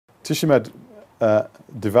tissuemed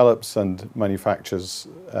develops and manufactures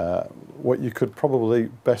what you could probably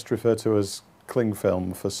best refer to as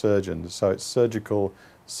clingfilm for surgeons. So it's surgical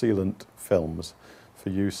sealant films for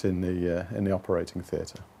use in the operating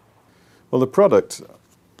theatre. Well, the product,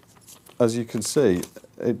 as you can see,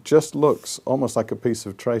 it just looks almost like a piece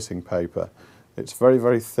of tracing paper. It's very,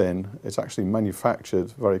 very thin. It's actually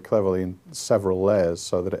manufactured very cleverly in several layers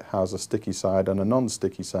so that it has a sticky side and a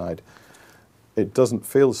non-sticky side. It doesn't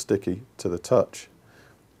feel sticky to the touch,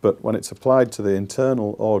 but when it's applied to the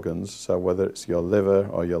internal organs, so whether it's your liver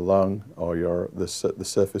or your lung or the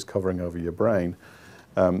surface covering over your brain,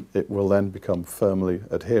 it will then become firmly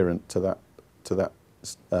adherent to that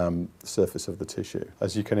surface of the tissue.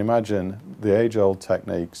 As you can imagine, the age-old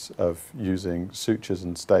techniques of using sutures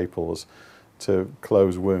and staples to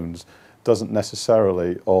close wounds doesn't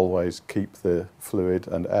necessarily always keep the fluid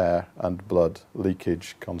and air and blood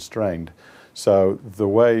leakage constrained. So the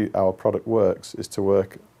way our product works is to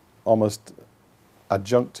work almost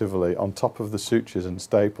adjunctively on top of the sutures and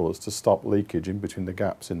staples to stop leakage in between the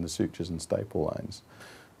gaps in the sutures and staple lines.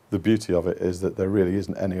 The beauty of it is that there really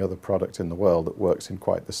isn't any other product in the world that works in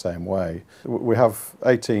quite the same way. We have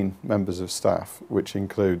 18 members of staff, which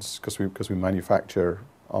includes, because we manufacture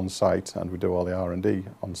on site and we do all the R&D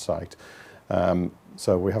on site.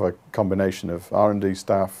 So we have a combination of R&D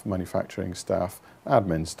staff, manufacturing staff,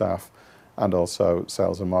 admin staff, and also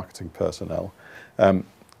sales and marketing personnel.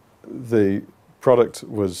 The product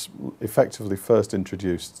was effectively first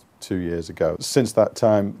introduced 2 years ago. Since that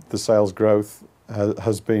time, the sales growth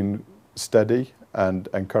has been steady and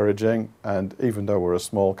encouraging, and even though we're a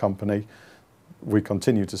small company, we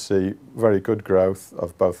continue to see very good growth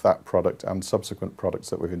of both that product and subsequent products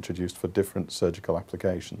that we've introduced for different surgical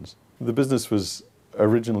applications. The business was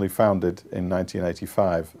originally founded in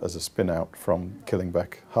 1985 as a spin-out from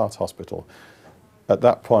Killingbeck Heart Hospital. At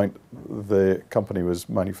that point, the company was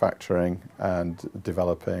manufacturing and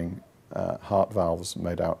developing heart valves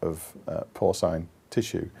made out of porcine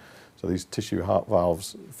tissue. So these tissue heart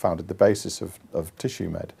valves founded the basis of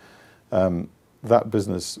tissuemed. That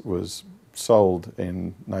business was sold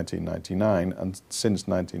in 1999, and since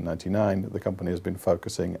 1999 the company has been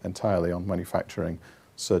focusing entirely on manufacturing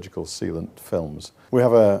surgical sealant films. We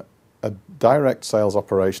have a direct sales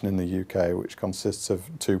operation in the UK which consists of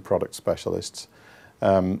 2 product specialists,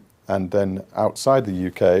 and then outside the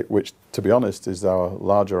UK, which to be honest is our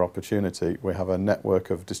larger opportunity, we have a network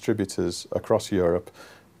of distributors across Europe,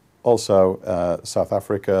 also South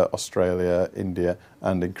Africa, Australia, India,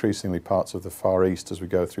 and increasingly parts of the Far East as we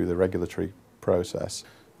go through the regulatory process.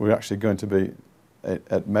 We're actually going to be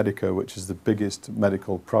at Medica, which is the biggest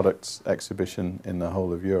medical products exhibition in the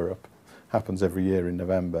whole of Europe. Happens every year in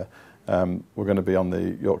November. We're going to be on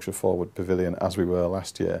the Yorkshire Forward Pavilion as we were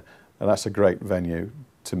last year, and that's a great venue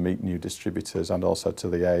to meet new distributors and also to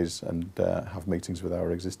liaise and have meetings with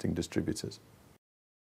our existing distributors.